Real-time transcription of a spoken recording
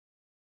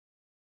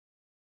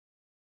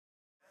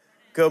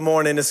Good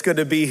morning. It's good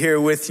to be here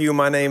with you.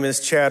 My name is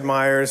Chad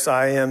Myers.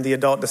 I am the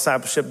Adult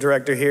Discipleship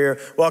Director here.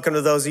 Welcome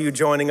to those of you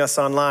joining us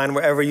online,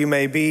 wherever you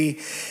may be.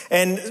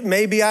 And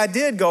maybe I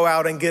did go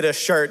out and get a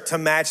shirt to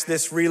match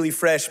this really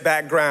fresh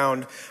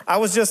background. I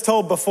was just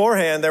told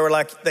beforehand, they were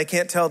like, they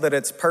can't tell that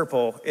it's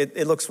purple.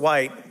 It looks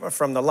white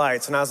from the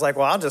lights. And I was like,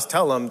 well, I'll just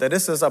tell them that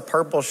this is a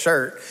purple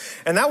shirt.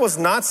 And that was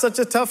not such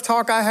a tough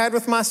talk I had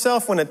with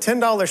myself when a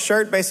 $10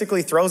 shirt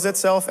basically throws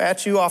itself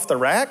at you off the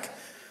rack.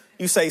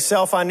 You say,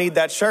 self, I need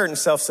that shirt, and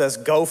self says,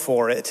 go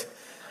for it.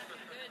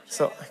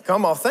 So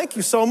come on, thank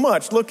you so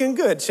much. Looking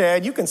good,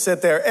 Chad. You can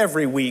sit there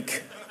every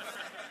week.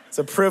 It's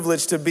a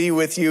privilege to be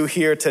with you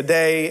here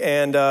today,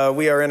 and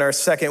we are in our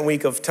second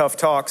week of Tough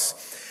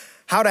Talks,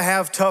 how to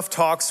have tough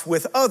talks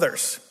with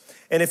others.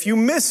 And if you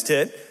missed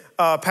it,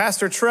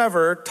 Pastor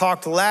Trevor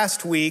talked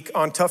last week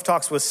on Tough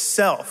Talks with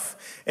self.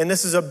 And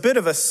this is a bit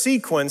of a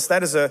sequence.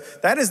 That is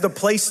the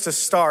place to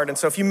start. And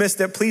so if you missed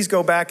it, please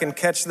go back and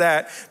catch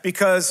that,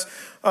 because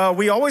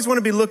we always want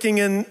to be looking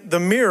in the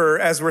mirror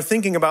as we're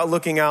thinking about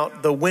looking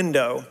out the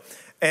window.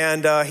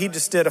 And he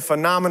just did a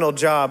phenomenal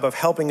job of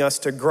helping us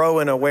to grow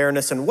in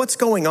awareness and what's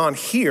going on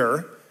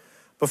here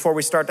before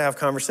we start to have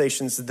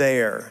conversations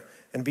there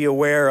and be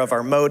aware of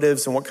our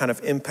motives and what kind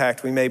of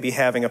impact we may be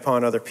having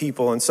upon other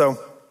people. And so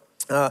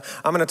I'm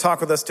going to talk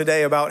with us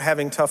today about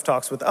having tough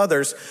talks with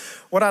others.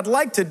 What I'd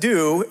like to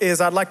do is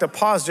I'd like to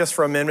pause just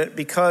for a minute,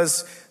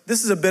 because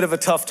this is a bit of a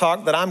tough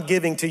talk that I'm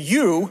giving to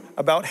you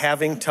about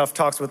having tough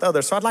talks with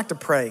others. So I'd like to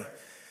pray.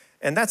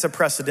 And that's a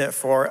precedent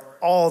for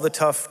all the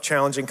tough,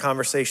 challenging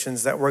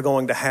conversations that we're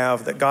going to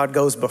have, that God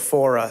goes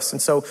before us.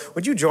 And so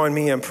would you join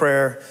me in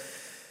prayer?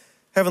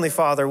 Heavenly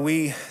Father,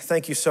 we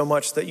thank you so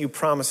much that you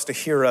promised to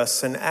hear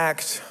us and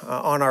act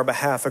on our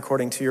behalf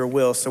according to your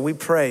will. So we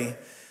pray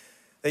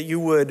that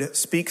you would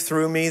speak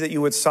through me, that you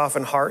would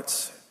soften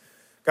hearts.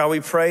 God, we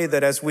pray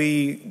that as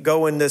we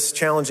go in this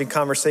challenging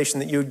conversation,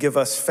 that you would give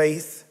us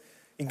faith,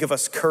 you give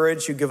us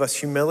courage, you give us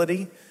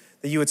humility,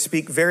 that you would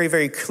speak very,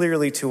 very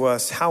clearly to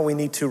us how we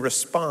need to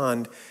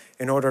respond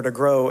in order to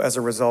grow as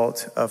a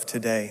result of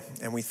today.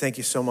 And we thank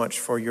you so much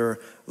for your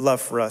love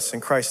for us.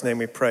 In Christ's name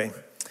we pray.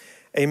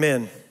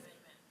 Amen.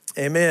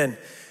 Amen.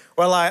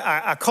 Well,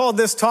 I called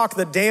this talk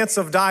the dance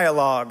of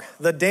dialogue,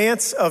 the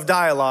dance of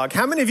dialogue.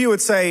 How many of you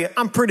would say,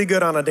 I'm pretty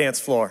good on a dance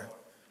floor?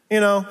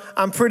 You know,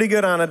 I'm pretty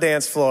good on a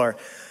dance floor.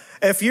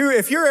 If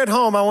you're at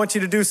home, I want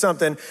you to do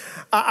something.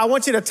 I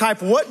want you to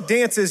type what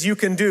dances you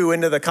can do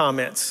into the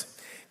comments.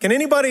 Can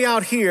anybody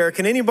out here,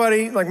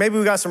 like maybe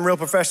we got some real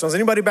professionals.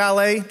 Anybody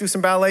ballet? Do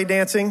some ballet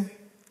dancing?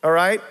 All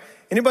right.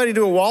 Anybody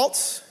do a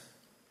waltz?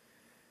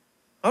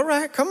 All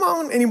right, come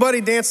on. Anybody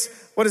dance,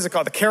 what is it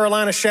called? The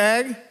Carolina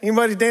Shag?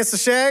 Anybody dance the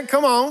shag?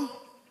 Come on.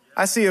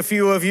 I see a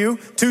few of you.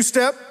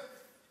 Two-step?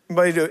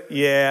 Anybody do it?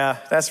 Yeah,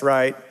 that's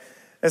right.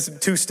 That's a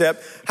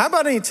two-step. How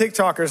about any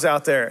TikTokers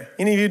out there?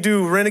 Any of you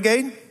do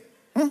Renegade?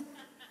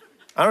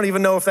 I don't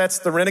even know if that's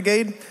the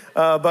Renegade,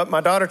 but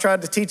my daughter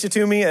tried to teach it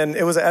to me, and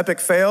it was an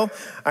epic fail.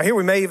 I hear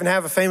we may even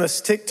have a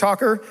famous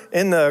TikToker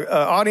in the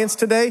audience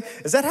today.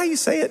 Is that how you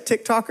say it,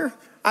 TikToker?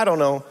 I don't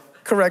know.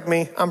 Correct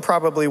me. I'm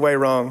probably way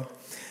wrong.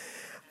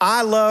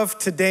 I love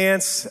to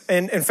dance,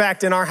 and in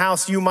fact, in our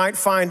house, you might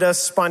find us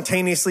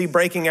spontaneously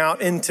breaking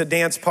out into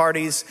dance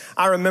parties.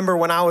 I remember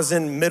when I was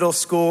in middle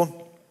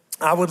school,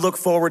 I would look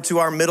forward to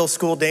our middle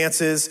school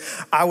dances.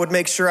 I would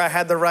make sure I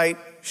had the right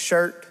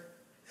shirt.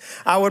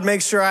 I would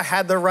make sure I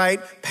had the right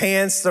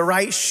pants, the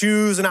right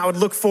shoes, and I would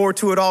look forward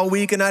to it all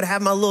week, and I'd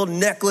have my little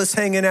necklace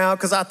hanging out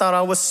because I thought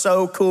I was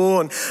so cool,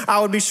 and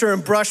I would be sure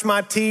and brush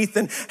my teeth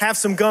and have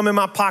some gum in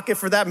my pocket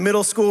for that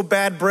middle school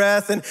bad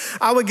breath, and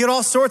I would get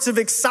all sorts of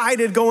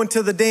excited going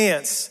to the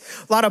dance.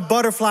 A lot of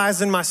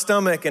butterflies in my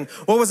stomach, and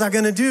what was I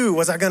going to do?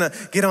 Was I going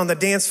to get on the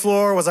dance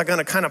floor? Was I going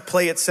to kind of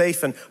play it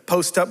safe and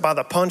post up by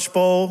the punch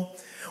bowl?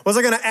 Was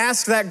I going to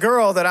ask that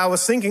girl that I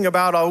was thinking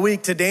about all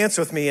week to dance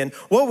with me? And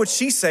what would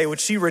she say?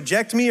 Would she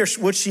reject me or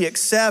would she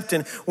accept?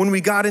 And when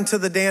we got into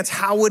the dance,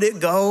 how would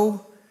it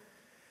go?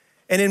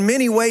 And in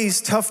many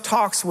ways, tough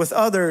talks with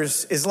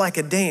others is like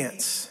a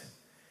dance.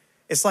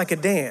 It's like a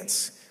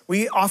dance.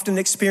 We often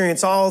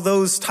experience all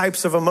those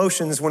types of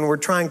emotions when we're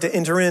trying to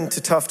enter into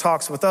tough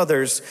talks with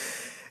others.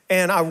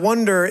 And I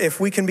wonder if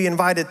we can be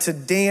invited to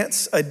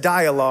dance a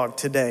dialogue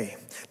today.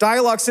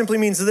 Dialogue simply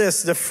means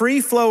this: the free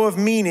flow of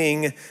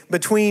meaning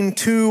between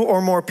two or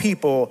more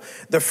people.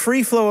 The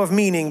free flow of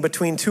meaning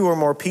between two or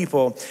more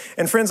people.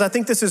 And friends, I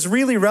think this is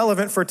really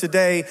relevant for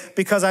today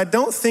because I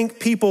don't think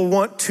people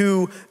want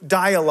to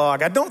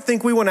dialogue. I don't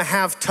think we want to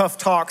have tough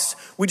talks.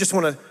 We just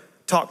want to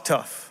talk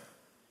tough.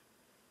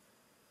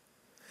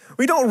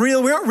 We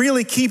aren't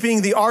really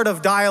keeping the art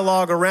of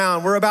dialogue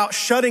around. We're about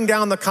shutting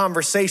down the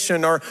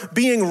conversation or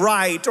being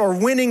right or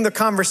winning the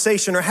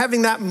conversation or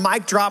having that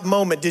mic drop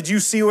moment. Did you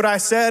see what I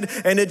said?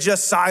 And it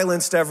just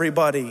silenced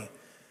everybody.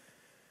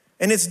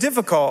 And it's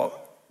difficult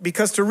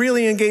because to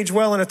really engage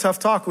well in a tough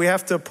talk, we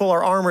have to pull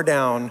our armor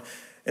down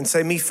and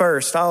say, me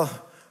first. I'll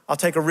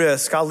take a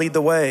risk. I'll lead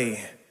the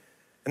way.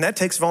 And that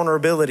takes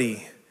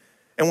vulnerability.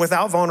 And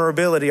without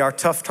vulnerability, our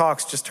tough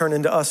talks just turn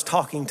into us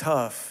talking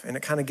tough, and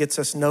it kind of gets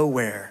us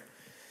nowhere.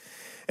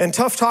 And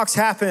tough talks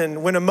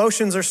happen when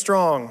emotions are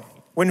strong,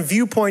 when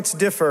viewpoints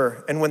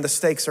differ, and when the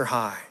stakes are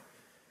high.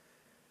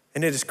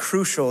 And it is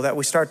crucial that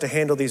we start to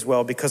handle these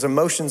well because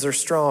emotions are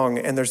strong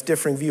and there's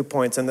differing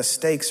viewpoints and the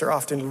stakes are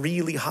often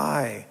really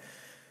high.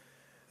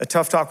 A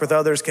tough talk with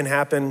others can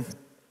happen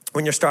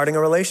when you're starting a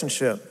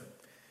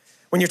relationship,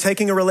 when you're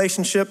taking a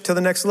relationship to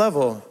the next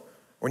level,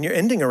 when you're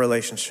ending a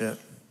relationship,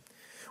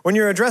 when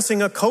you're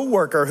addressing a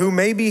coworker who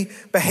maybe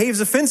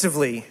behaves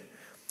offensively.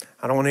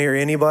 I don't want to hear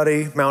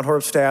anybody, Mount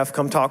Horeb staff,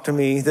 come talk to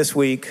me this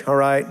week, all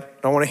right?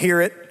 I don't want to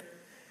hear it.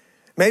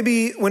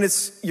 Maybe when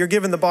you're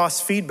giving the boss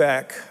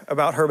feedback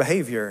about her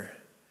behavior,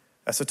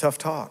 that's a tough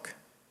talk.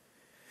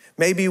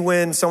 Maybe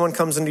when someone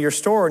comes into your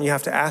store and you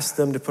have to ask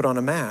them to put on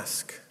a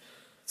mask,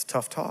 it's a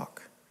tough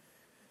talk.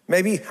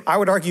 Maybe, I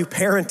would argue,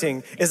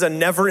 parenting is a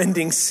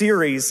never-ending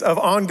series of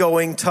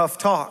ongoing tough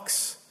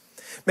talks.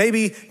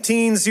 Maybe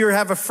teens, you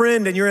have a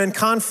friend and you're in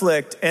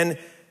conflict and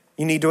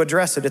you need to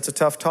address it. It's a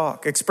tough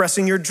talk.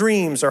 Expressing your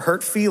dreams or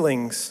hurt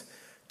feelings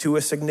to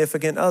a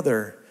significant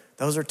other,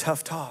 those are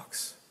tough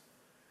talks.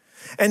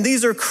 And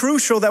these are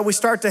crucial that we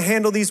start to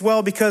handle these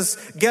well because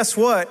guess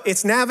what?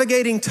 It's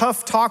navigating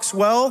tough talks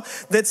well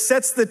that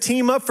sets the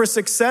team up for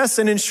success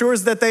and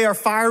ensures that they are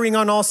firing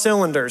on all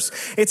cylinders.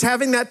 It's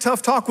having that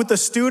tough talk with the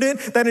student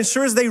that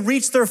ensures they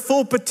reach their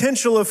full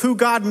potential of who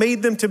God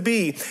made them to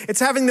be. It's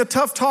having the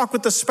tough talk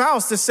with the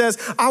spouse that says,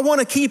 I want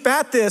to keep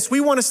at this.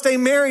 We want to stay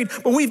married,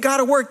 but we've got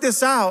to work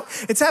this out.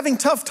 It's having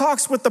tough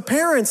talks with the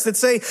parents that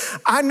say,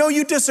 I know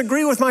you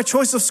disagree with my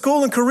choice of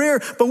school and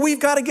career, but we've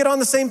got to get on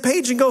the same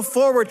page and go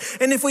forward.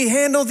 And if we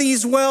handle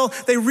these well,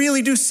 they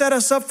really do set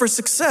us up for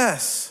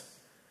success.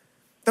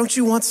 Don't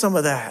you want some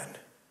of that?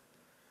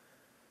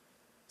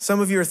 Some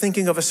of you are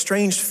thinking of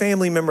estranged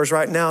family members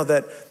right now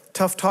that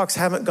tough talks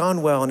haven't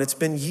gone well and it's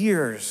been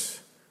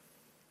years.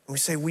 And we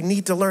say we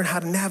need to learn how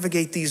to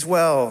navigate these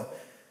well.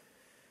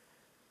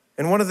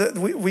 And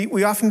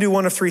we often do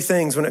one of three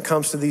things when it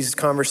comes to these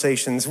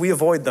conversations. We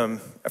avoid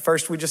them. At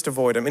first, we just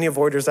avoid them. Any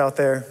avoiders out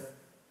there?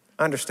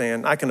 I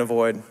understand. I can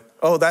avoid.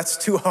 Oh, that's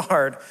too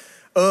hard.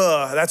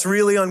 That's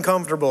really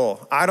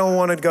uncomfortable. I don't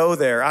want to go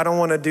there. I don't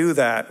want to do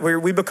that.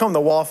 We become the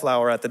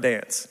wallflower at the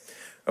dance.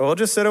 We'll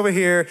just sit over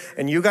here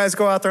and you guys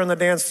go out there on the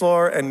dance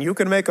floor and you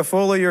can make a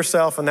fool of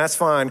yourself and that's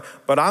fine,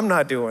 but I'm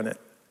not doing it.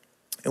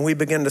 And we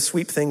begin to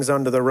sweep things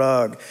under the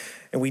rug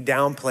and we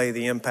downplay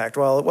the impact.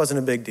 Well, it wasn't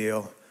a big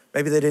deal.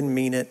 Maybe they didn't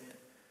mean it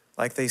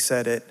like they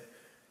said it.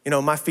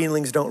 My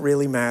feelings don't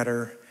really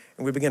matter.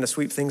 And we begin to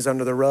sweep things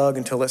under the rug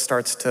until it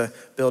starts to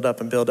build up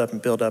and build up and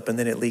build up and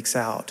then it leaks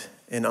out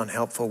in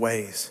unhelpful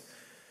ways.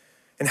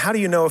 And how do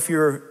you know if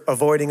you're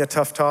avoiding a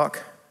tough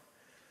talk?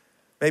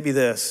 Maybe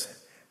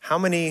this. How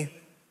many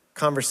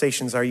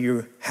conversations are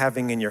you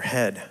having in your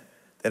head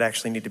that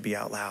actually need to be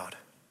out loud?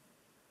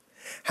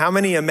 How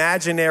many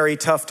imaginary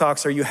tough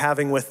talks are you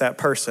having with that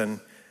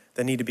person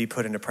that need to be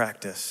put into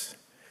practice?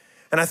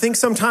 And I think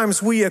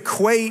sometimes we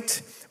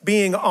equate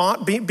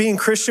being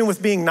Christian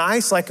with being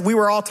nice. Like we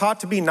were all taught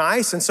to be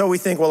nice. And so we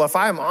think, well, if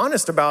I'm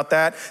honest about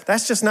that,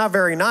 that's just not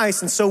very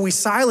nice. And so we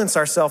silence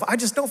ourselves. I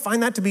just don't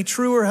find that to be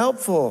true or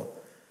helpful.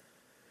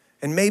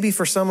 And maybe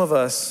for some of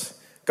us,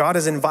 God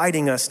is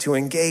inviting us to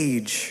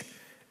engage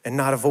and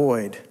not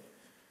avoid.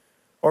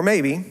 Or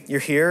maybe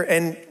you're here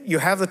and you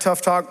have the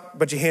tough talk,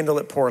 but you handle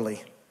it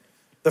poorly.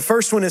 The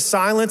first one is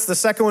silence. The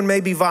second one may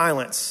be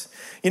violence.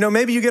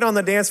 Maybe you get on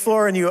the dance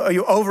floor and you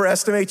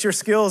overestimate your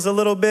skills a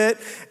little bit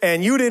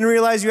and you didn't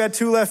realize you had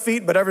two left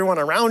feet, but everyone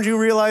around you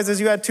realizes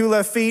you had two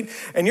left feet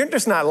and you're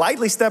just not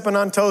lightly stepping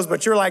on toes,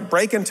 but you're like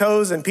breaking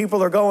toes and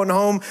people are going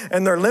home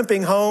and they're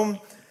limping home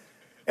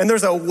and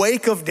there's a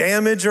wake of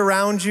damage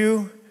around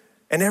you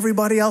and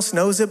everybody else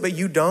knows it, but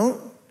you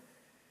don't.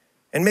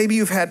 And maybe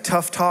you've had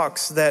tough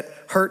talks that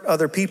hurt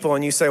other people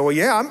and you say, well,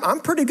 yeah,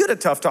 I'm pretty good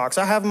at tough talks.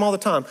 I have them all the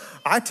time.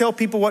 I tell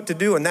people what to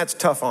do and that's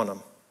tough on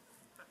them.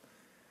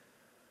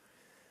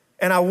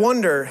 And I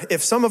wonder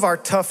if some of our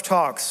tough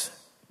talks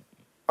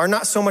are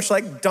not so much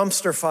like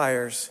dumpster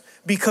fires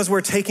because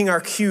we're taking our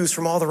cues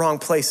from all the wrong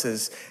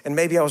places. And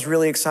maybe I was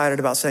really excited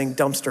about saying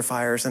dumpster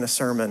fires in a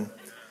sermon.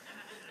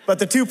 But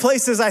the two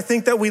places I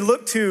think that we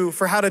look to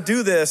for how to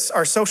do this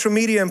are social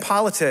media and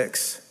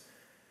politics.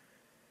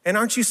 And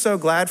aren't you so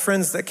glad,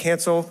 friends, that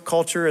cancel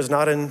culture is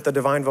not in the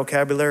divine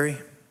vocabulary?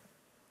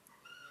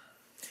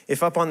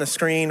 If up on the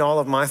screen, all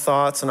of my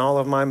thoughts and all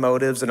of my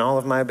motives and all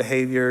of my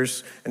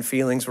behaviors and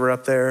feelings were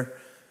up there,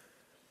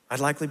 I'd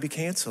likely be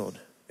canceled.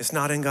 It's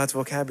not in God's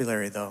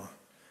vocabulary though.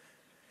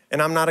 And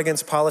I'm not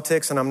against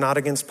politics and I'm not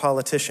against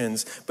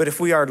politicians, but if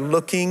we are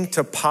looking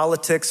to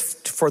politics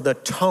for the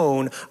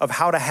tone of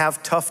how to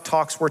have tough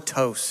talks, we're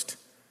toast.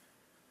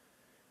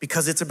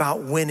 Because it's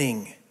about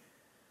winning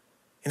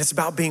and it's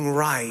about being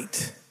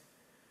right.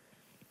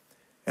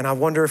 And I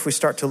wonder if we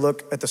start to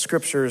look at the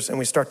scriptures and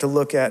we start to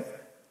look at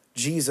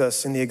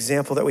Jesus and the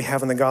example that we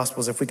have in the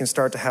Gospels if we can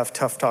start to have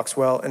tough talks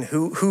well. And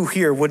who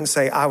here wouldn't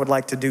say, I would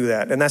like to do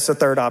that? And that's the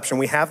third option.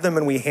 We have them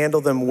and we handle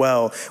them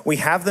well. We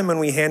have them and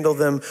we handle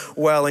them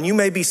well. And you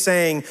may be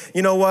saying,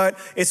 you know what?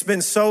 It's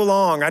been so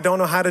long. I don't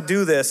know how to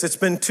do this. It's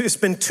been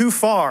too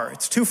far.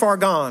 It's too far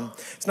gone.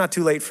 It's not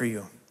too late for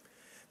you.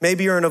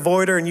 Maybe you're an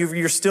avoider and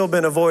you've still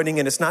been avoiding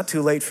it. It's not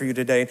too late for you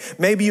today.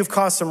 Maybe you've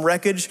caused some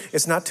wreckage.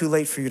 It's not too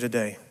late for you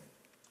today.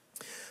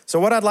 So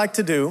what I'd like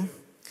to do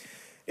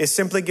is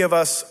simply give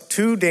us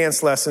 2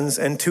 dance lessons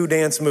and 2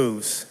 dance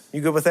moves.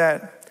 You good with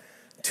that?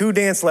 2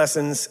 dance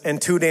lessons and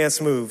 2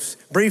 dance moves.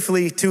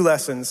 Briefly, 2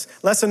 lessons.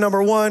 Lesson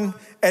number 1,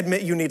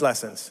 admit you need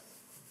lessons.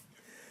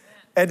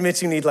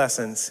 Admit you need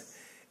lessons.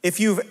 If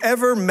you've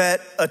ever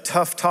met a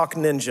tough talk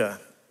ninja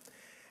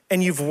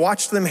and you've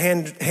watched them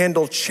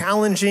handle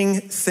challenging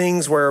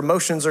things where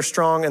emotions are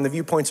strong and the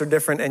viewpoints are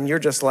different, and you're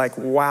just like,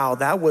 wow,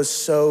 that was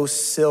so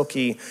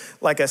silky,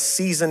 like a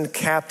seasoned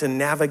captain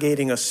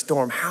navigating a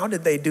storm. How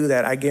did they do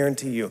that? I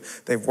guarantee you,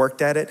 they've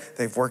worked at it,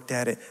 they've worked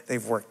at it,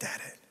 they've worked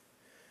at it.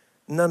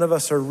 None of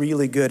us are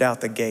really good out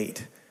the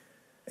gate.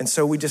 And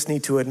so we just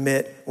need to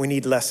admit we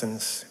need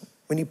lessons.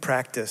 We need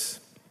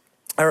practice.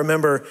 I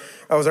remember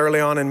I was early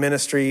on in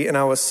ministry and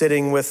I was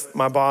sitting with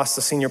my boss,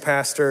 the senior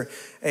pastor,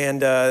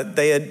 and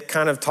they had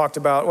kind of talked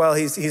about, well,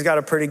 he's got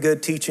a pretty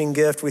good teaching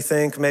gift, we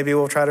think. Maybe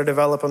we'll try to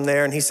develop him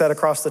there. And he sat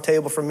across the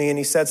table from me and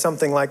he said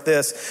something like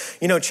this,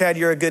 you know, Chad,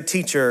 you're a good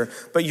teacher,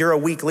 but you're a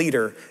weak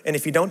leader. And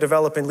if you don't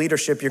develop in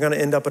leadership, you're going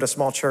to end up at a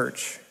small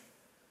church.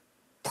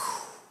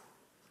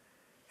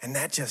 And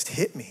that just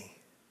hit me.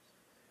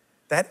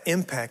 That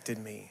impacted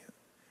me.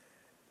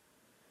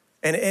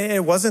 And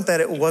it wasn't that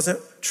it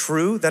wasn't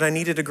true that I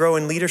needed to grow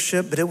in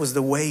leadership, but it was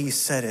the way he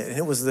said it, and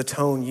it was the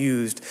tone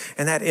used,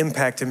 and that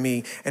impacted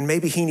me. And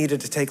maybe he needed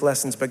to take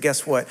lessons, but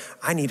guess what?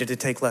 I needed to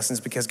take lessons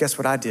because guess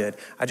what I did?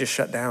 I just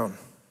shut down.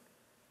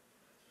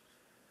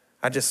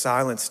 I just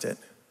silenced it.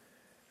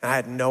 I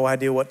had no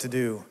idea what to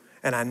do,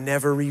 and I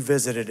never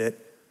revisited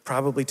it,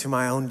 probably to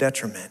my own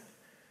detriment.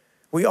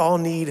 We all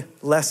need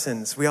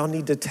lessons. We all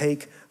need to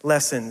take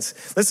lessons.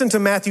 Listen to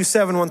Matthew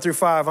 7,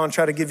 1-5. I want to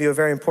try to give you a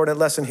very important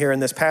lesson here in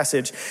this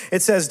passage.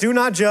 It says, do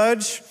not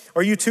judge,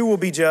 or you too will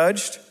be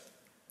judged.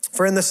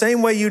 For in the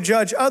same way you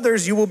judge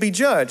others, you will be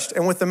judged.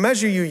 And with the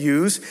measure you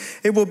use,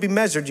 it will be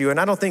measured you. And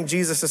I don't think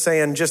Jesus is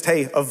saying just,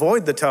 hey,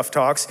 avoid the tough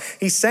talks.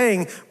 He's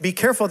saying, be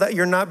careful that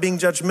you're not being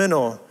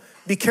judgmental.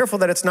 Be careful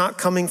that it's not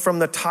coming from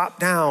the top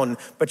down,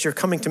 but you're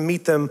coming to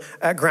meet them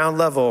at ground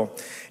level.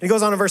 And he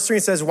goes on in verse 3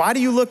 and says, why do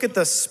you look at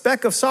the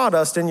speck of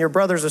sawdust in your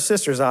brother's or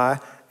sister's eye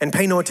and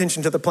pay no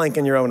attention to the plank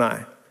in your own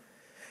eye?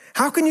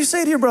 How can you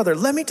say to your brother,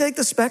 let me take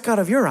the speck out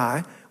of your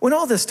eye, when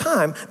all this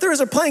time there is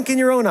a plank in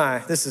your own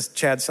eye? This is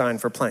Chad's sign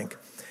for plank.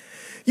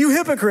 You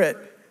hypocrite,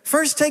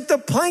 first take the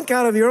plank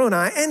out of your own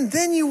eye, and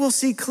then you will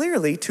see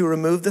clearly to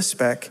remove the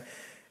speck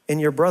in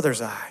your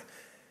brother's eye.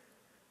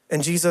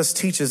 And Jesus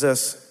teaches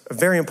us a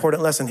very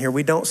important lesson here.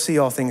 We don't see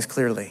all things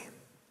clearly.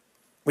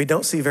 We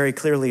don't see very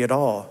clearly at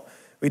all.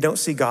 We don't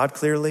see God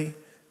clearly.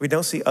 We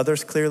don't see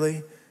others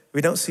clearly. We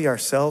don't see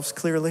ourselves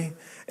clearly.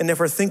 And if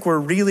we think we're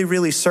really,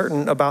 really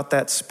certain about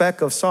that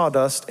speck of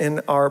sawdust in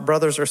our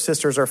brothers or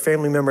sisters or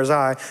family member's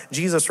eye,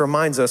 Jesus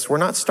reminds us we're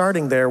not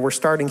starting there, we're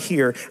starting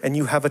here, and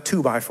you have a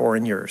 2x4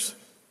 in yours.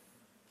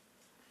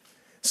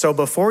 So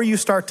before you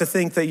start to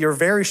think that you're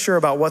very sure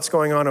about what's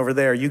going on over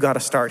there, you got to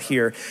start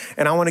here.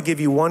 And I want to give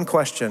you one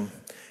question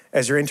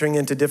as you're entering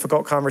into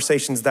difficult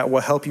conversations that will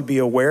help you be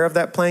aware of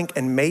that plank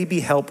and maybe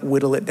help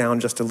whittle it down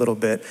just a little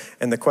bit.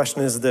 And the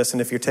question is this,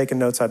 and if you're taking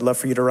notes, I'd love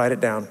for you to write it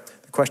down.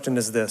 The question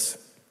is this: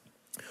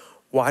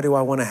 why do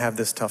I want to have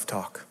this tough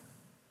talk?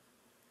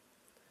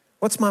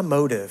 What's my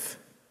motive?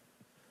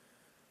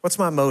 What's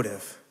my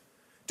motive?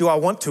 Do I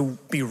want to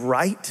be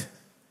right?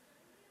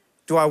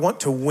 Do I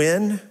want to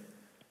win?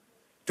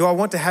 Do I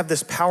want to have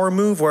this power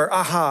move where,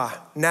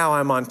 aha, now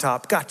I'm on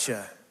top,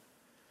 gotcha?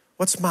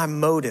 What's my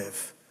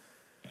motive?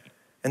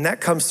 And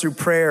that comes through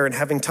prayer and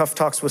having tough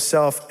talks with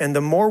self. And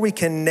the more we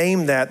can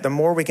name that, the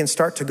more we can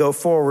start to go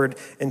forward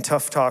in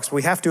tough talks.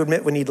 We have to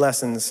admit we need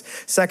lessons.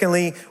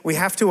 Secondly, we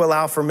have to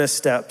allow for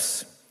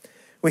missteps.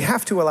 We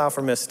have to allow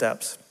for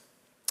missteps.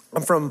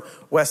 I'm from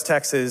West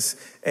Texas,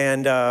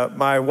 and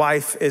my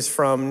wife is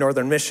from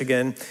Northern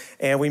Michigan.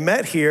 And we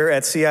met here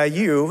at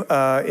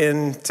CIU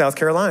in South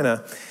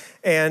Carolina.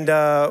 And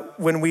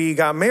when we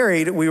got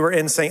married, we were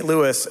in St.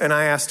 Louis, and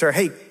I asked her,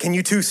 hey, can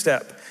you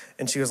two-step?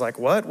 And she was like,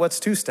 what? What's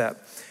two-step?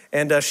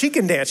 And she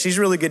can dance. She's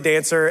a really good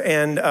dancer,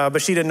 and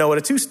but she didn't know what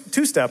a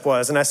two-step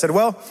was. And I said,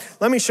 well,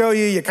 let me show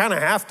you. You kind of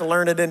have to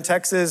learn it in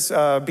Texas,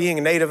 being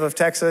a native of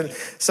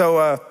Texas.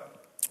 So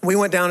we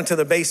went down into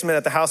the basement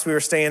at the house we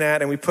were staying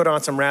at, and we put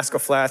on some Rascal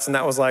Flatts, and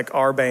that was like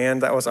our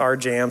band. That was our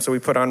jam. So we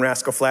put on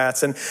Rascal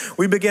Flatts, and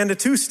we began to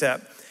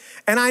two-step.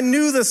 And I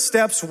knew the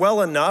steps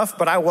well enough,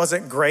 but I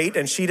wasn't great,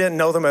 and she didn't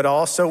know them at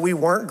all, so we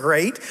weren't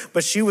great.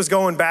 But she was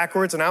going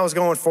backwards, and I was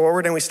going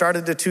forward, and we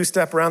started to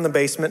two-step around the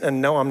basement,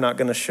 and no, I'm not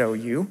going to show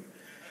you.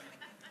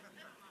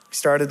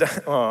 started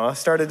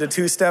to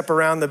two-step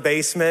around the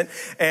basement,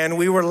 and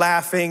we were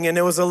laughing, and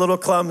it was a little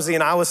clumsy,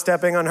 and I was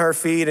stepping on her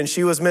feet, and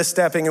she was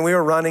misstepping, and we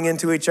were running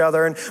into each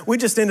other, and we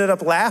just ended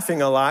up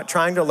laughing a lot,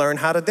 trying to learn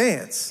how to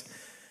dance.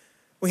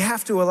 We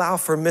have to allow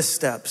for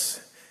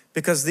missteps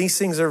because these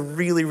things are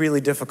really,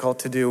 really difficult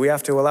to do. We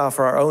have to allow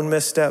for our own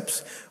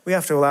missteps. We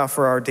have to allow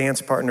for our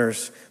dance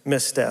partners'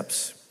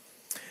 missteps.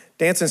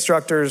 Dance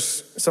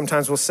instructors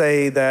sometimes will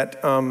say that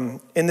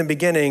in the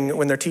beginning,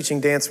 when they're teaching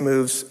dance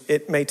moves,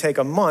 it may take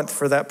a month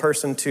for that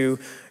person to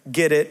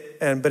get it,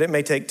 but it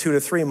may take 2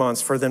 to 3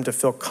 months for them to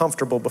feel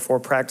comfortable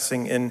before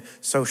practicing in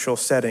social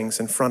settings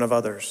in front of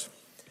others.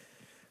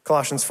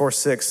 Colossians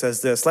 4:6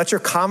 says this, "Let your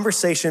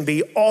conversation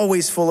be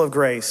always full of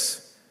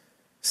grace,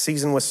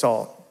 seasoned with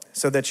salt,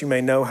 so that you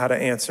may know how to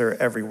answer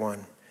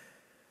everyone."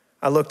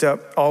 I looked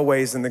up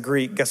always in the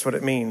Greek. Guess what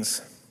it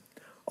means?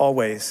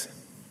 Always.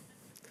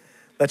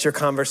 Let your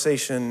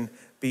conversation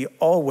be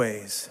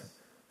always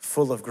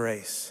full of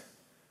grace.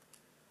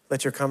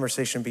 Let your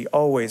conversation be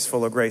always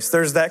full of grace.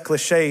 There's that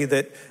cliche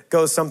that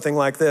goes something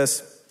like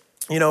this.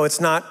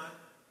 It's not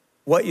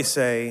what you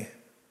say,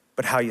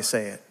 but how you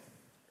say it.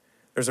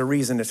 There's a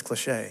reason it's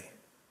cliche.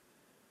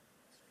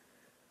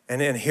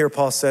 And here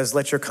Paul says,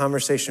 let your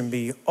conversation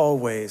be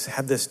always,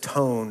 have this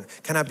tone.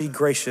 Can I be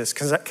gracious?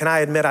 Can I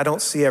admit I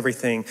don't see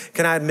everything?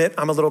 Can I admit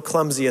I'm a little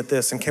clumsy at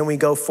this? And can we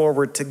go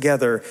forward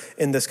together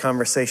in this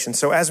conversation?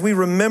 So as we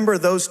remember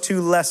those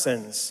two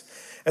lessons,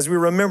 as we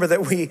remember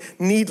that we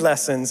need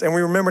lessons and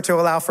we remember to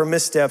allow for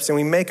missteps and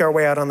we make our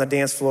way out on the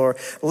dance floor,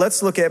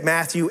 let's look at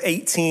Matthew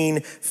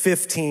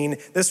 18:15.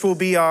 This will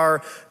be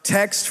our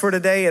text for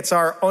today. It's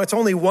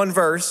only one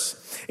verse.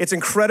 It's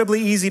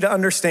incredibly easy to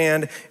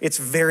understand. It's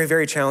very,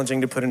 very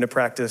challenging to put into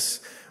practice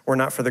were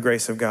not for the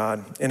grace of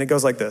God. And it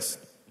goes like this.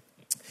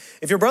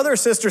 If your brother or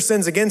sister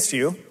sins against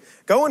you,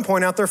 go and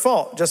point out their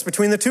fault just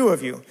between the two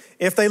of you.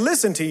 If they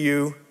listen to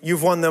you,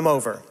 you've won them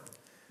over.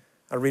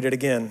 I'll read it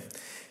again.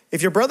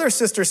 If your brother or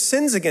sister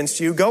sins against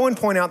you, go and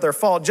point out their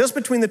fault just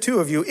between the two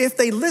of you. If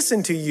they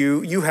listen to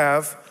you, you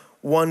have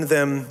won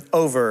them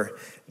over.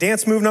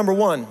 Dance move number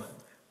 1,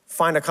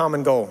 find a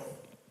common goal.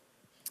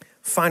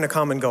 Find a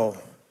common goal.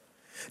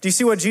 Do you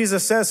see what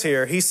Jesus says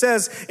here? He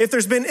says, if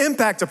there's been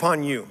impact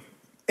upon you,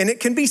 and it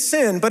can be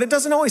sin, but it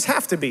doesn't always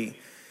have to be.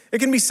 It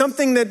can be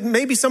something that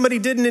maybe somebody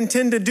didn't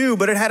intend to do,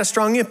 but it had a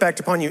strong impact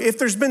upon you. If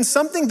there's been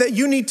something that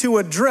you need to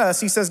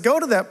address, he says, go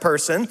to that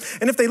person.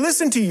 And if they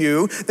listen to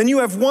you, then you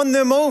have won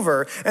them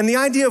over. And the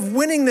idea of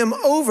winning them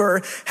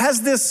over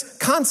has this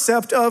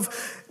concept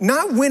of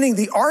not winning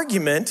the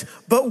argument,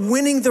 but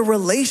winning the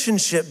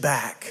relationship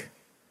back.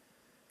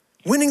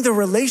 Winning the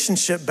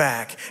relationship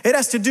back. It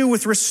has to do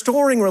with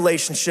restoring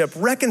relationship,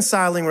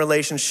 reconciling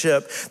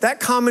relationship. That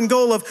common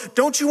goal of,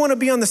 don't you want to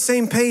be on the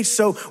same page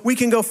so we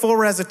can go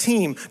forward as a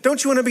team?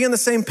 Don't you want to be on the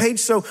same page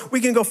so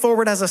we can go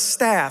forward as a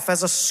staff,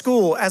 as a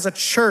school, as a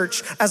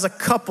church, as a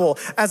couple,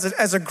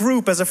 as a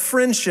group, as a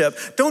friendship?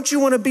 Don't you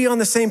want to be on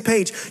the same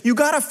page? You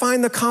got to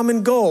find the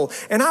common goal.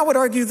 And I would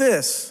argue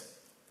this,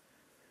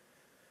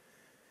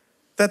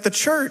 that the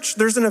church,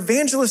 there's an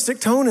evangelistic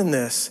tone in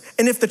this.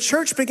 And if the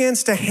church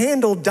begins to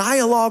handle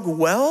dialogue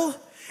well,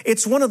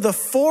 it's one of the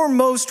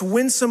foremost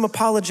winsome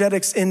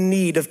apologetics in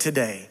need of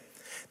today,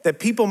 that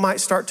people might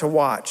start to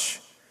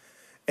watch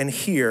and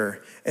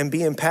hear and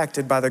be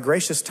impacted by the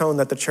gracious tone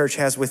that the church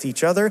has with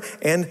each other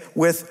and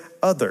with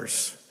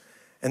others.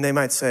 And they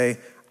might say,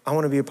 I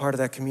want to be a part of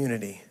that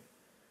community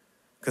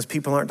because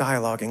people aren't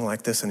dialoguing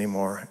like this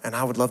anymore. And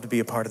I would love to be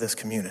a part of this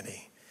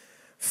community.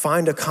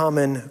 Find a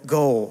common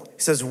goal.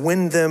 He says,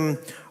 win them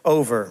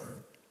over.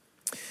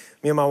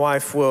 Me and my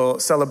wife will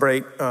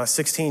celebrate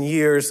 16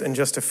 years in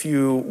just a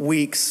few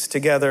weeks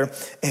together.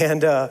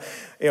 And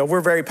we're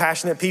very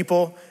passionate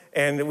people,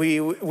 and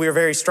we're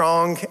very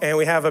strong, and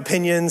we have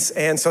opinions.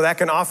 And so that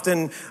can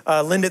often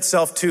lend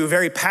itself to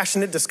very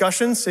passionate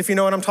discussions, if you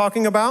know what I'm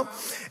talking about.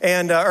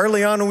 And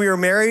early on when we were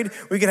married,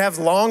 we could have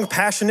long,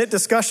 passionate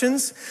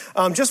discussions.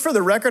 Just for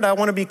the record, I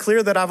want to be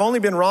clear that I've only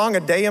been wrong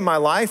a day in my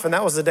life, and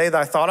that was the day that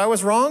I thought I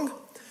was wrong.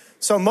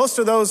 So most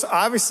of those,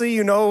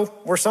 obviously,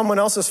 were someone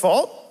else's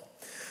fault.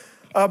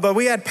 But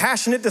we had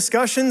passionate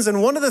discussions,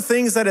 and one of the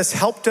things that has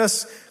helped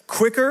us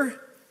quicker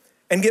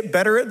and get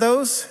better at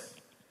those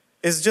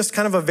is just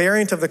kind of a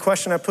variant of the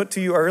question I put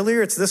to you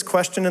earlier. It's this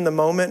question in the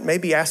moment,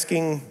 maybe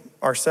asking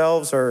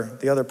ourselves or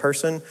the other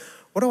person,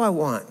 what do I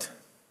want?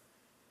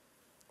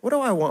 What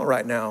do I want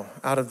right now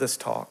out of this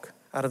talk,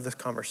 out of this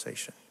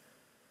conversation?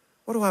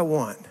 What do I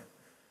want?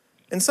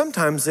 And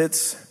sometimes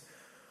it's,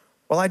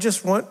 well, I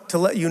just want to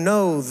let you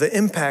know the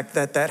impact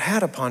that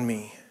had upon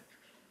me.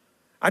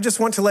 I just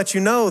want to let you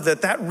know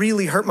that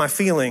really hurt my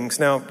feelings.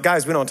 Now,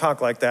 guys, we don't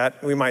talk like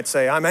that. We might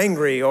say, I'm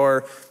angry,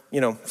 or,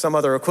 some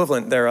other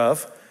equivalent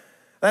thereof.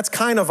 That's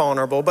kind of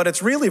vulnerable, but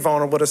it's really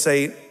vulnerable to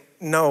say,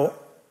 no,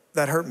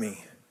 that hurt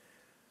me.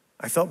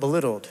 I felt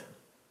belittled.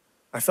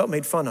 I felt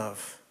made fun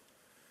of.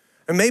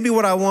 And maybe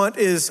what I want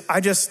is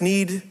I just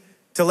need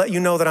to let you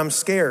know that I'm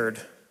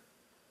scared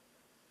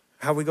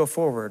how we go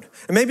forward.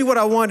 And maybe what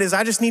I want is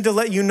I just need to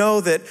let you know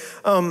that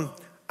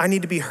I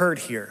need to be heard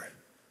here.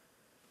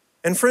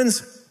 And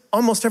friends,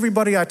 almost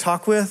everybody I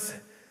talk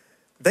with,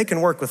 they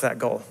can work with that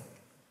goal.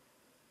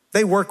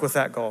 They work with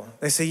that goal.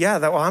 They say, yeah,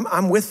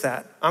 I'm with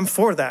that. I'm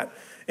for that.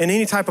 In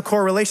any type of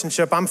core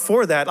relationship, I'm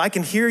for that. I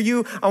can hear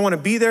you. I want to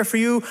be there for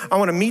you. I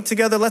want to meet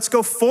together. Let's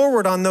go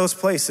forward on those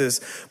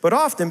places. But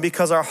often,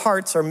 because our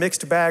hearts are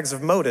mixed bags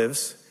of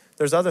motives,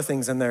 there's other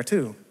things in there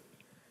too.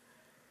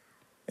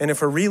 And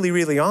if we're really,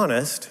 really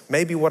honest,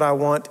 maybe what I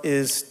want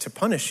is to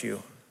punish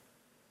you.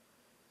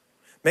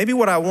 Maybe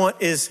what I want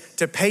is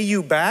to pay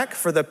you back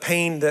for the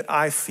pain that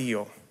I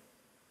feel,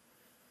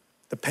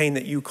 the pain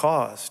that you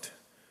caused,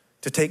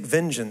 to take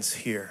vengeance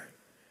here.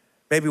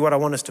 Maybe what I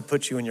want is to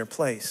put you in your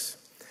place.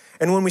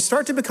 And when we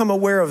start to become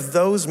aware of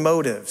those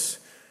motives,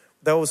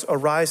 those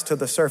arise to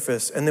the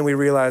surface, and then we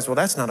realize, well,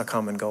 that's not a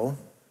common goal.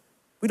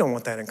 We don't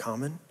want that in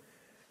common.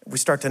 We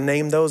start to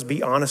name those,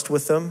 be honest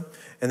with them,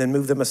 and then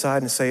move them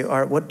aside and say, all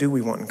right, what do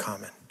we want in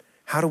common?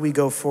 How do we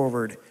go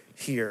forward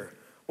here?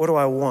 What do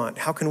I want?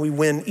 How can we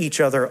win each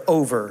other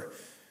over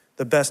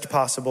the best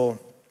possible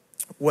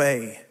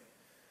way?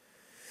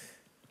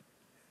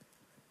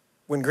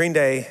 When Green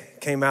Day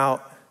came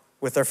out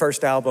with their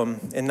first album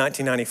in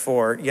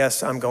 1994,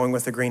 yes, I'm going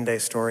with the Green Day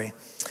story.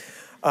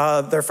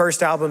 Their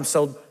first album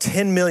sold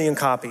 10 million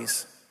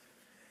copies,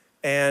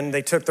 and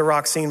they took the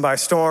rock scene by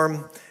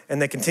storm,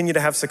 and they continued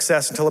to have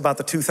success until about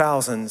the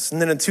 2000s.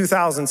 And then in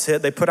 2000s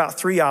hit, they put out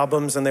 3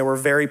 albums, and they were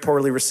very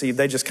poorly received.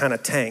 They just kind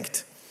of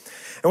tanked.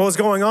 And what was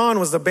going on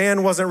was the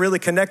band wasn't really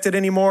connected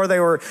anymore. They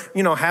were,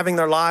 having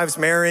their lives,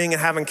 marrying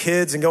and having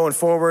kids and going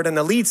forward. And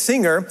the lead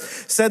singer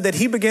said that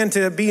he began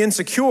to be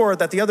insecure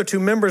that the other 2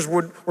 members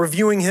were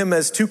viewing him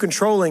as too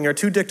controlling or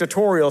too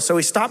dictatorial. So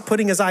he stopped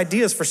putting his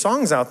ideas for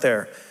songs out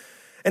there.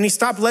 And he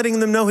stopped letting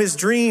them know his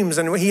dreams.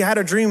 And he had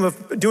a dream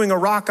of doing a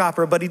rock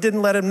opera, but he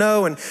didn't let him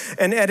know. And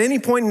at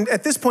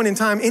this point in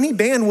time, any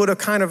band would have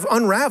kind of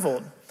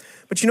unraveled.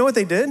 But you know what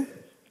they did?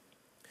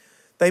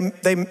 They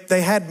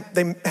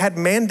had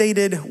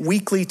mandated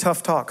weekly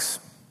tough talks.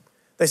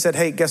 They said,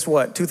 hey, guess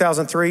what?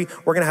 2003,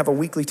 we're going to have a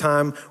weekly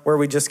time where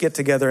we just get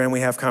together and we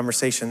have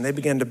conversation. They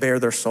began to bare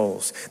their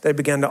souls. They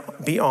began to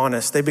be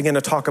honest. They began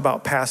to talk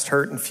about past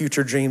hurt and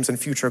future dreams and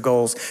future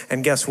goals.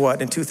 And guess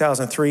what? In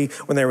 2003,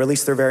 when they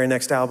released their very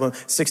next album,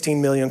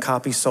 16 million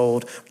copies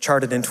sold,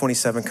 charted in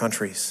 27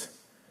 countries.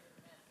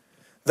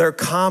 Their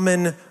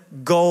common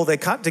goal, they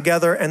got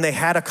together and they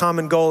had a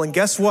common goal. And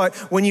guess what?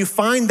 When you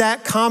find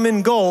that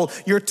common goal,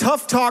 your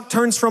tough talk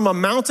turns from a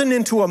mountain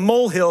into a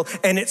molehill,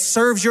 and it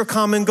serves your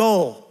common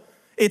goal.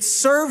 It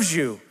serves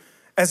you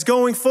as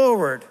going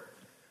forward.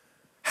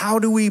 How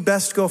do we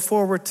best go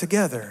forward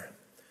together?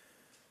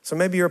 So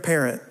maybe you're a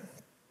parent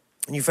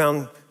and you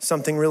found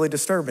something really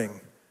disturbing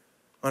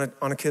on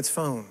a kid's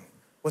phone.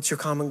 What's your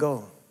common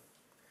goal?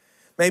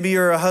 Maybe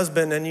you're a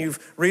husband and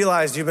you've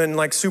realized you've been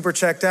like super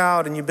checked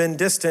out and you've been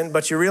distant,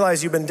 but you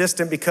realize you've been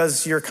distant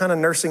because you're kind of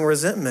nursing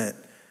resentment.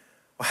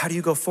 Well, how do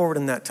you go forward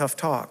in that tough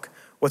talk?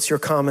 What's your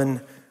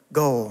common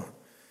goal?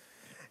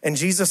 And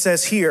Jesus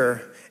says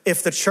here,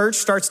 if the church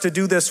starts to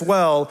do this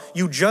well,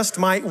 you just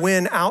might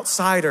win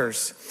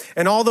outsiders.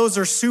 And all those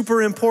are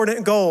super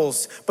important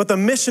goals. But the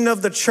mission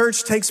of the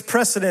church takes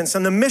precedence.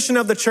 And the mission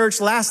of the church,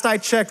 last I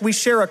checked, we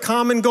share a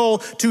common goal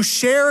to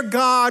share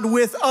God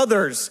with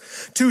others,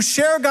 to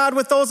share God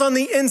with those on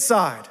the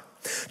inside,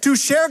 to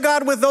share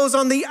God with those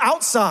on the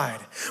outside.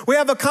 We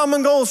have a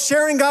common goal of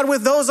sharing God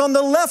with those on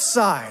the left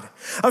side,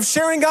 of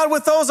sharing God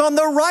with those on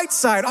the right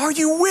side. Are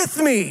you with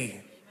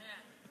me?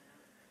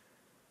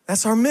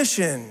 That's our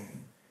mission.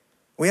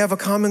 We have a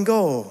common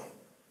goal.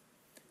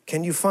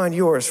 Can you find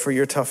yours for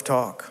your tough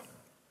talk?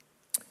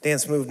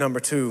 Dance move number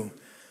 2.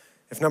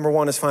 If number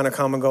 1 is find a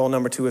common goal,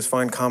 number 2 is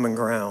find common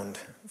ground.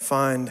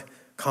 Find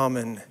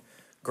common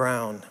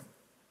ground.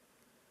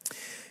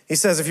 He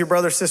says, if your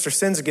brother or sister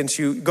sins against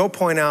you, go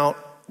point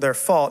out their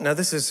fault. Now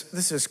this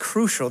is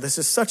crucial. This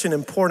is such an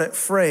important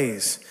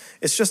phrase.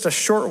 It's just a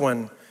short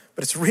one,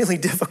 but it's really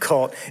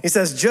difficult. He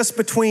says, just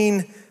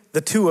between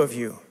the 2 of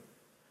you.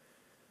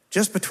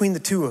 Just between the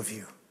 2 of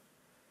you.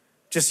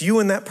 Just you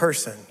and that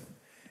person.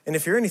 And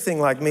if you're anything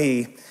like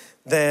me,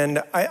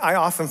 then I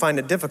often find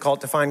it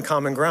difficult to find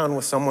common ground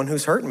with someone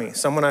who's hurt me,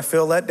 someone I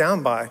feel let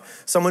down by,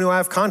 someone who I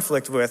have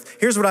conflict with.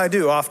 Here's what I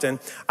do often.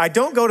 I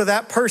don't go to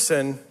that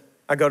person,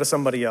 I go to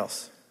somebody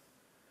else.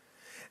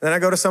 And then I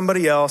go to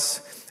somebody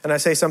else and I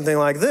say something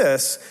like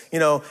this,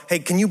 hey,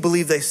 can you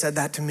believe they said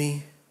that to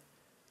me?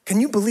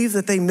 Can you believe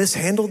that they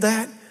mishandled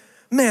that?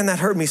 Man, that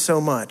hurt me so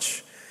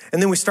much.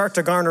 And then we start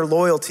to garner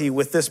loyalty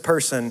with this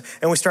person,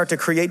 and we start to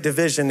create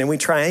division, and we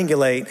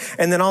triangulate.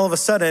 And then all of a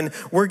sudden,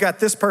 we got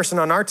this person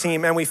on our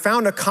team, and we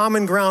found a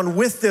common ground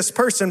with this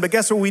person. But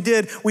guess what we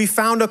did? We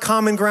found a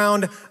common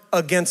ground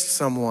against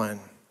someone.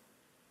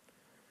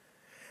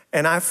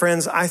 And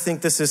friends, I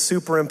think this is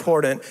super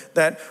important,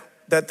 that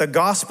the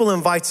gospel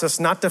invites us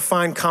not to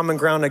find common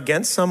ground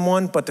against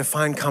someone, but to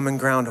find common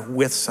ground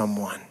with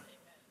someone.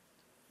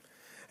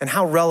 And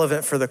how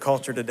relevant for the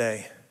culture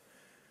today.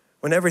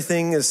 When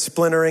everything is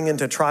splintering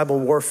into tribal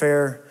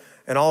warfare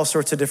and all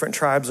sorts of different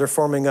tribes are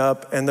forming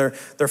up, and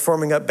they're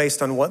forming up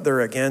based on what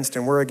they're against,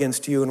 and we're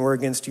against you, and we're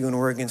against you, and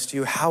we're against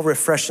you. How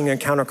refreshing and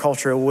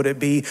countercultural would it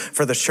be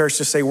for the church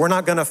to say, we're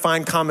not gonna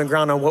find common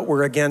ground on what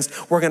we're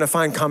against, we're gonna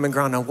find common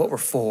ground on what we're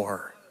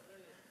for.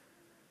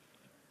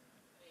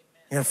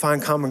 You're gonna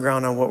find common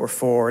ground on what we're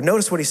for.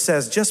 Notice what he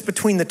says, just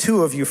between the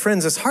two of you.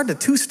 Friends, it's hard to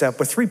two-step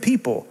with three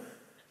people.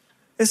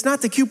 It's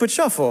not the Cupid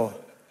shuffle.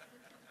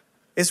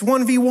 It's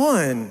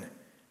 1v1.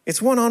 It's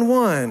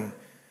one-on-one.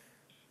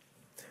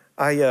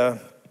 I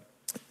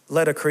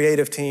led a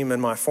creative team in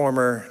my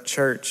former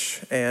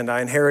church, and I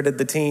inherited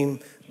the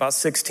team. About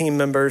 6 team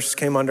members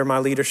came under my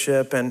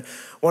leadership, and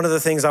one of the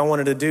things I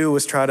wanted to do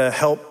was try to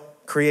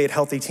help create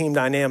healthy team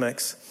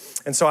dynamics.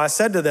 And so I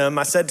said to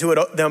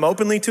them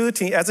openly to the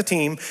team as a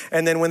team,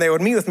 and then when they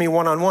would meet with me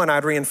one-on-one,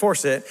 I'd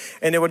reinforce it,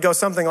 and it would go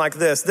something like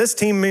this. This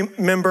team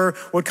member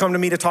would come to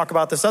me to talk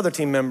about this other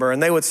team member,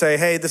 and they would say,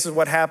 hey, this is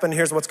what happened,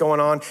 here's what's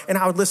going on, and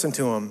I would listen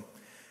to them,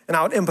 and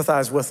I would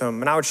empathize with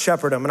them, and I would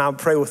shepherd them, and I would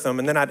pray with them,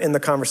 and then I'd end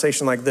the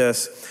conversation like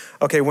this.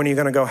 Okay, when are you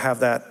gonna go have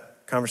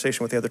that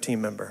conversation with the other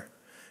team member?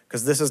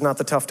 Because this is not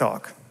the tough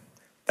talk,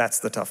 that's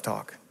the tough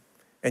talk,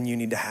 and you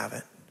need to have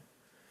it.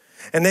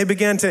 And it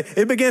began to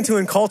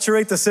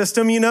enculturate the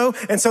system,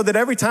 and so that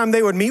every time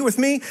they would meet with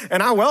me,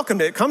 and I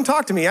welcomed it, come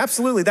talk to me,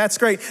 absolutely, that's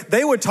great.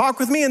 They would talk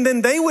with me, and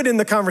then they would end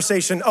the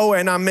conversation, oh,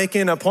 and I'm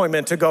making an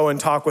appointment to go and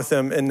talk with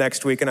them in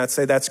next week, and I'd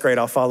say, that's great,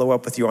 I'll follow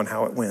up with you on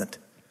how it went.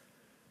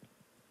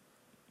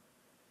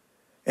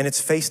 And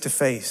it's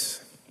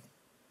face-to-face.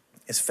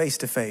 It's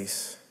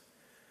face-to-face.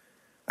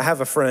 I have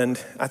a friend,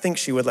 I think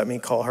she would let me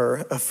call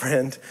her a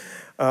friend.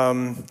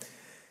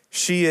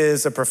 She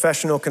is a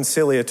professional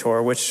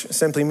conciliator, which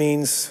simply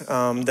means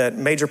that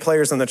major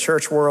players in the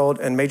church world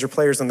and major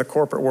players in the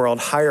corporate world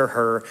hire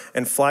her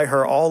and fly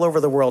her all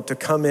over the world to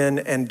come in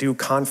and do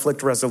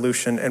conflict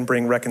resolution and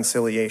bring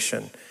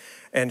reconciliation.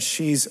 And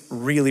she's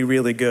really,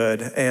 really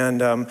good.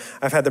 And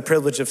I've had the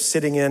privilege of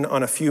sitting in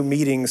on a few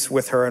meetings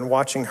with her and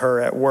watching her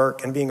at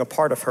work and being a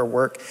part of her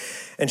work.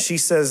 And she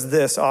says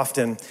this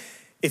often,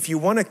 if you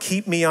want to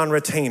keep me on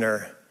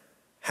retainer,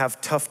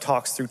 have tough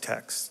talks through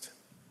text.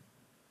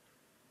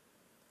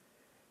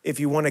 If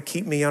you want to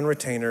keep me on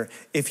retainer,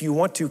 if you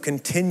want to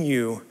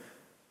continue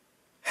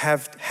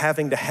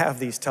having to have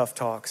these tough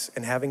talks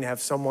and having to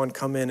have someone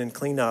come in and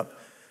clean up,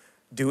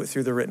 do it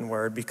through the written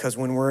word, because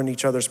when we're in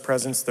each other's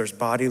presence, there's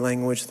body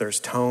language, there's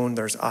tone,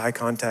 there's eye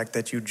contact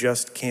that you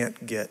just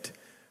can't get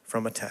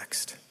from a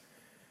text.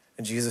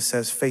 And Jesus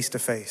says face to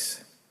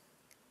face,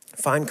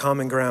 find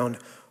common ground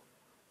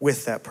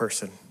with that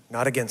person,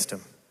 not against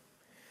him.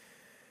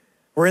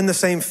 We're in the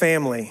same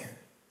family.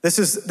 This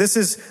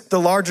is the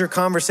larger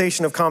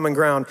conversation of common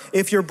ground.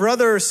 If your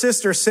brother or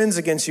sister sins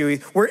against you,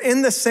 we're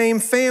in the same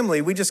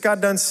family. We just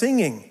got done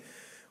singing.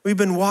 We've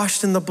been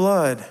washed in the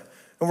blood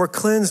and we're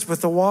cleansed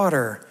with the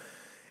water.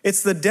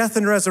 It's the death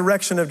and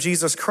resurrection of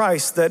Jesus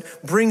Christ that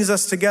brings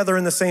us together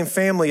in the same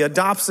family,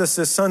 adopts us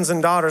as sons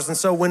and daughters. And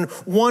so when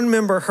one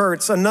member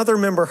hurts, another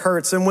member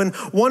hurts. And when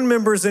one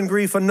member is in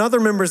grief, another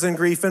member is in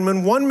grief. And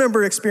when one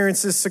member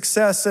experiences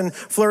success and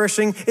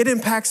flourishing, it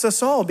impacts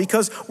us all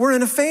because we're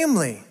in a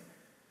family.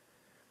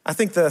 I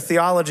think the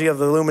theology of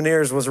the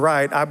Lumineers was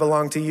right. I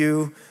belong to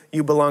you,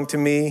 you belong to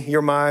me,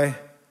 you're my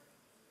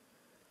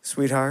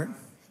sweetheart.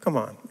 Come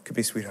on, it could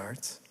be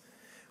sweethearts.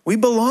 We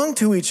belong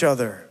to each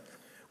other.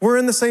 We're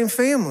in the same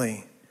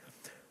family.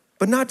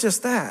 But not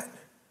just that.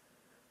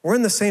 We're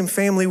in the same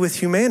family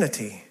with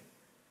humanity.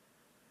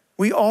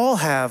 We all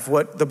have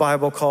what the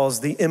Bible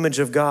calls the image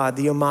of God,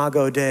 the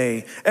imago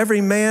Dei.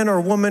 Every man or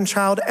woman,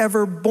 child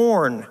ever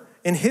born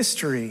in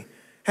history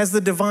has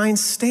the divine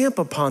stamp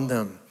upon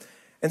them.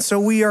 And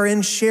so we are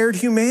in shared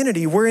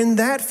humanity. We're in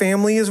that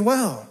family as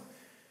well.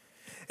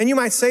 And you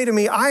might say to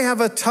me, I have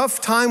a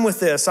tough time with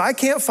this. I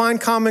can't find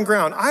common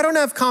ground. I don't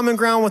have common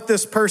ground with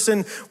this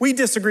person. We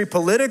disagree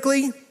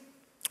politically.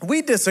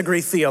 We disagree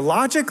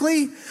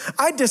theologically.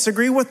 I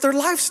disagree with their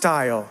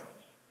lifestyle.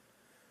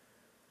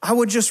 I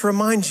would just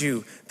remind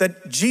you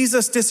that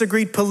Jesus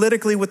disagreed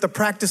politically with the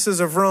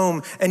practices of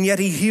Rome, and yet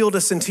he healed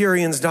a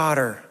centurion's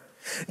daughter.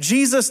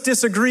 Jesus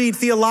disagreed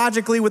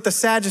theologically with the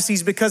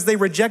Sadducees because they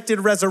rejected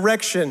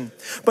resurrection,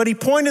 but he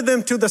pointed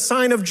them to the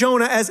sign of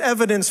Jonah as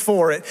evidence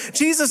for it.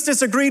 Jesus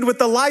disagreed with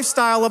the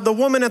lifestyle of the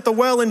woman at the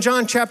well in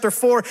John chapter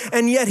 4,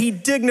 and yet he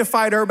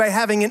dignified her by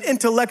having an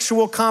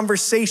intellectual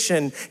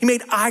conversation. He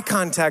made eye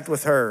contact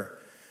with her.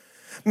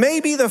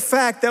 Maybe the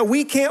fact that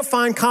we can't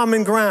find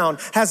common ground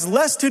has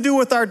less to do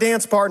with our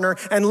dance partner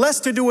and less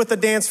to do with the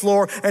dance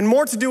floor and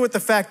more to do with the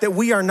fact that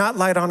we are not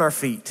light on our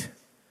feet.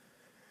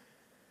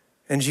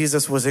 And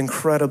Jesus was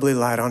incredibly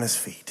light on his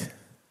feet.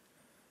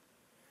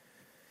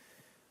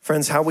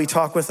 Friends, how we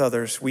talk with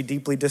others we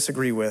deeply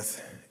disagree with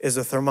is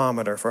a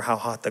thermometer for how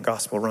hot the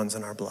gospel runs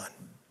in our blood.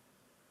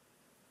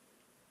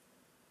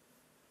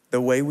 The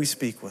way we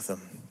speak with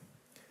them,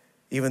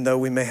 even though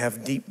we may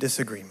have deep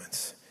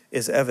disagreements,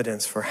 is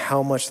evidence for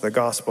how much the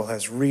gospel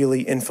has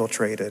really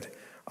infiltrated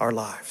our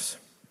lives.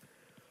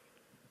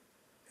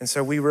 And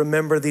so we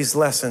remember these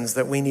lessons,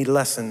 that we need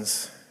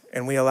lessons,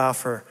 and we allow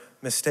for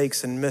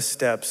mistakes and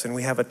missteps, and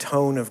we have a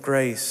tone of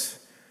grace.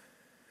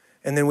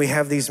 And then we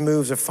have these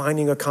moves of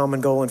finding a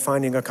common goal and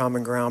finding a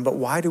common ground. But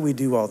why do we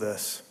do all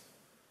this?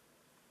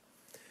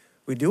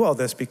 We do all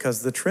this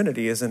because the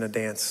Trinity is in a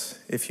dance,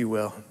 if you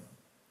will.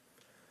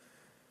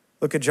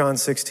 Look at John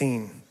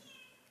 16.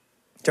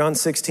 John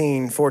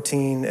 16,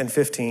 14 and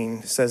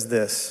 15 says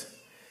this.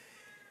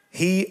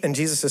 And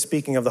Jesus is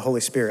speaking of the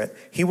Holy Spirit,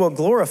 he will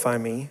glorify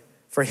me,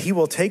 for he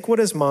will take what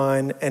is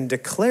mine and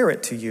declare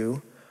it to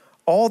you.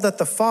 All that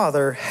the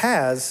Father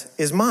has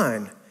is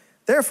mine.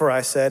 Therefore,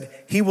 I said,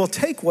 he will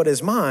take what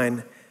is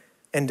mine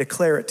and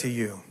declare it to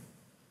you.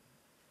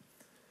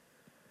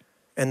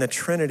 And the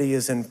Trinity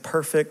is in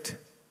perfect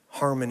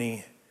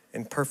harmony,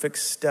 in perfect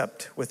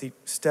step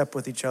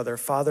with each other,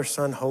 Father,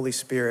 Son, Holy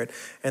Spirit.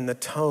 And the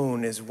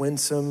tone is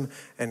winsome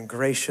and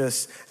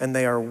gracious, and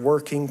they are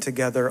working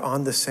together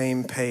on the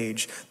same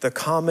page. The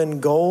common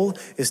goal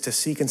is to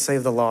seek and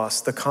save the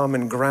lost. The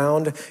common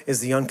ground is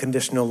the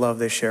unconditional love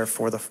they share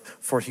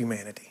for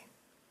humanity.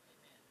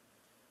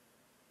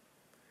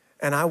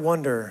 And I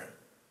wonder,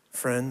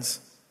 friends,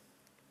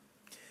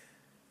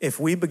 if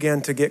we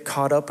begin to get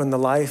caught up in the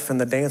life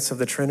and the dance of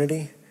the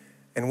Trinity,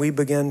 and we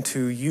begin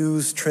to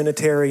use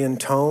Trinitarian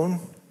tone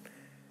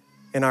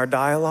in our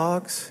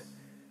dialogues,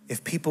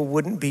 if people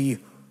wouldn't be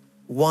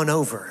won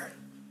over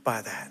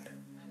by that.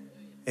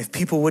 If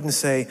people wouldn't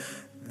say,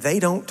 they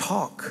don't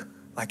talk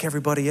like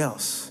everybody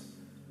else.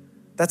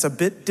 That's a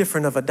bit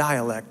different of a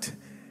dialect,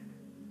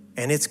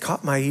 and it's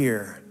caught my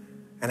ear,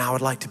 and I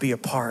would like to be a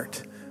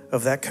part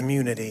of that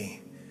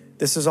community.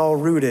 This is all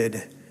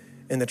rooted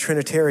in the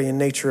Trinitarian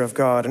nature of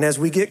God. And as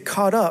we get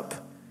caught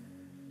up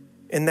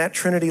in that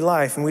Trinity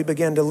life and we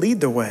begin to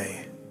lead the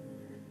way,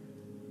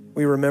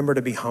 we remember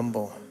to be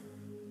humble.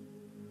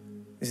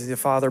 You see, the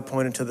Father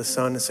pointed to the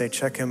Son and say,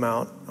 check him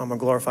out. I'm gonna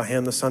glorify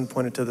him. The Son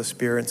pointed to the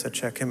Spirit and said,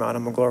 check him out.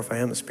 I'm gonna glorify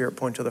him. The Spirit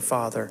pointed to the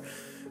Father.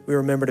 We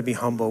remember to be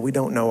humble. We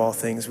don't know all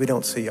things. We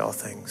don't see all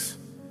things.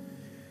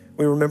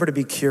 We remember to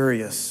be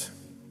curious.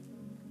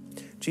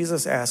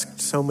 Jesus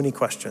asked so many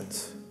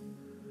questions.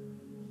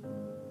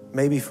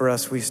 Maybe for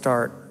us, we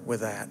start with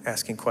that,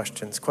 asking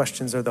questions.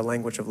 Questions are the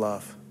language of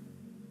love.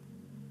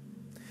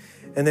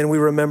 And then we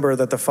remember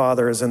that the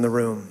Father is in the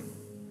room.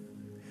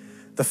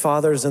 The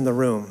Father is in the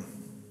room.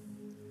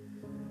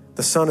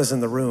 The Son is in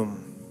the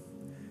room.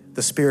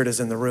 The Spirit is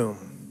in the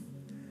room.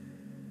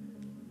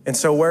 And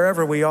so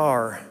wherever we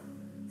are,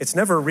 it's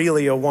never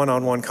really a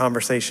one-on-one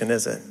conversation,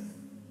 is it?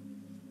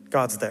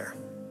 God's there.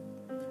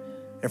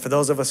 And for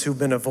those of us who've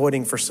been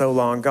avoiding for so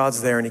long,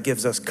 God's there and he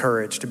gives us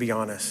courage to be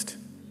honest.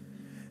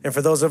 And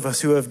for those of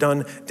us who have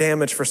done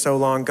damage for so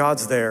long,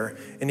 God's there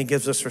and he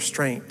gives us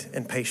restraint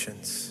and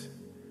patience.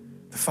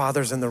 The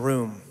Father's in the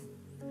room.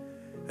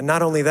 And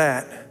not only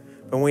that,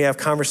 but when we have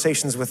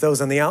conversations with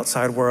those in the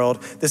outside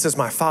world, this is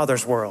my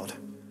Father's world.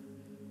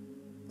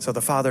 So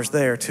the Father's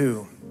there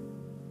too.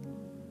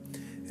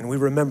 And we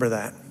remember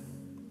that.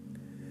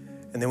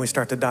 And then we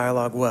start to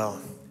dialogue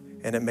well,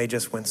 and it may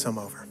just win some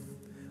over.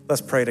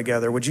 Let's pray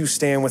together. Would you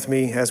stand with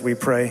me as we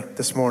pray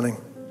this morning?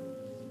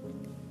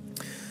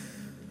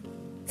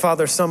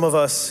 Father, some of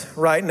us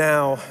right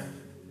now,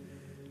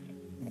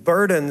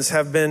 burdens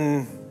have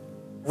been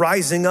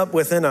rising up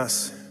within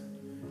us,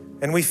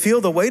 and we feel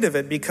the weight of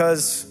it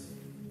because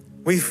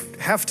we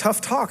have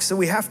tough talks that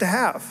we have to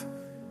have,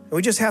 and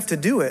we just have to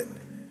do it.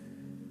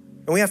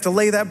 And we have to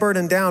lay that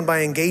burden down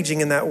by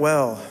engaging in that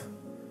well.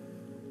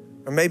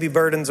 Or maybe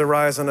burdens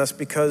arise on us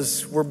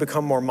because we're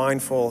become more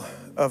mindful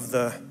of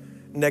the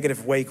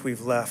negative wake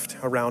we've left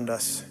around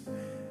us.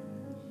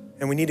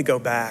 And we need to go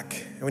back,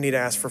 and we need to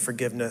ask for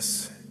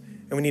forgiveness,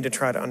 and we need to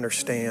try to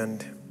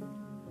understand.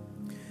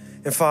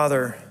 And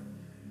Father,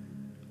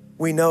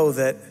 we know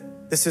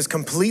that this is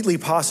completely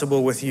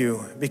possible with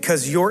you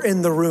because you're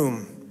in the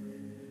room.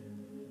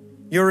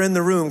 You're in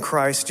the room,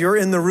 Christ. You're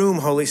in the room,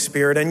 Holy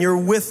Spirit, and you're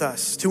with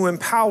us to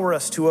empower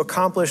us to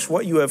accomplish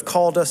what you have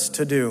called us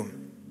to do.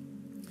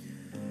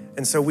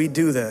 And so we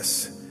do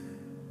this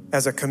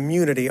as a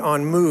community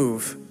on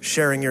move,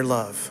 sharing your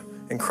love.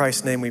 In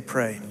Christ's name we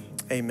pray,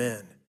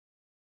 amen.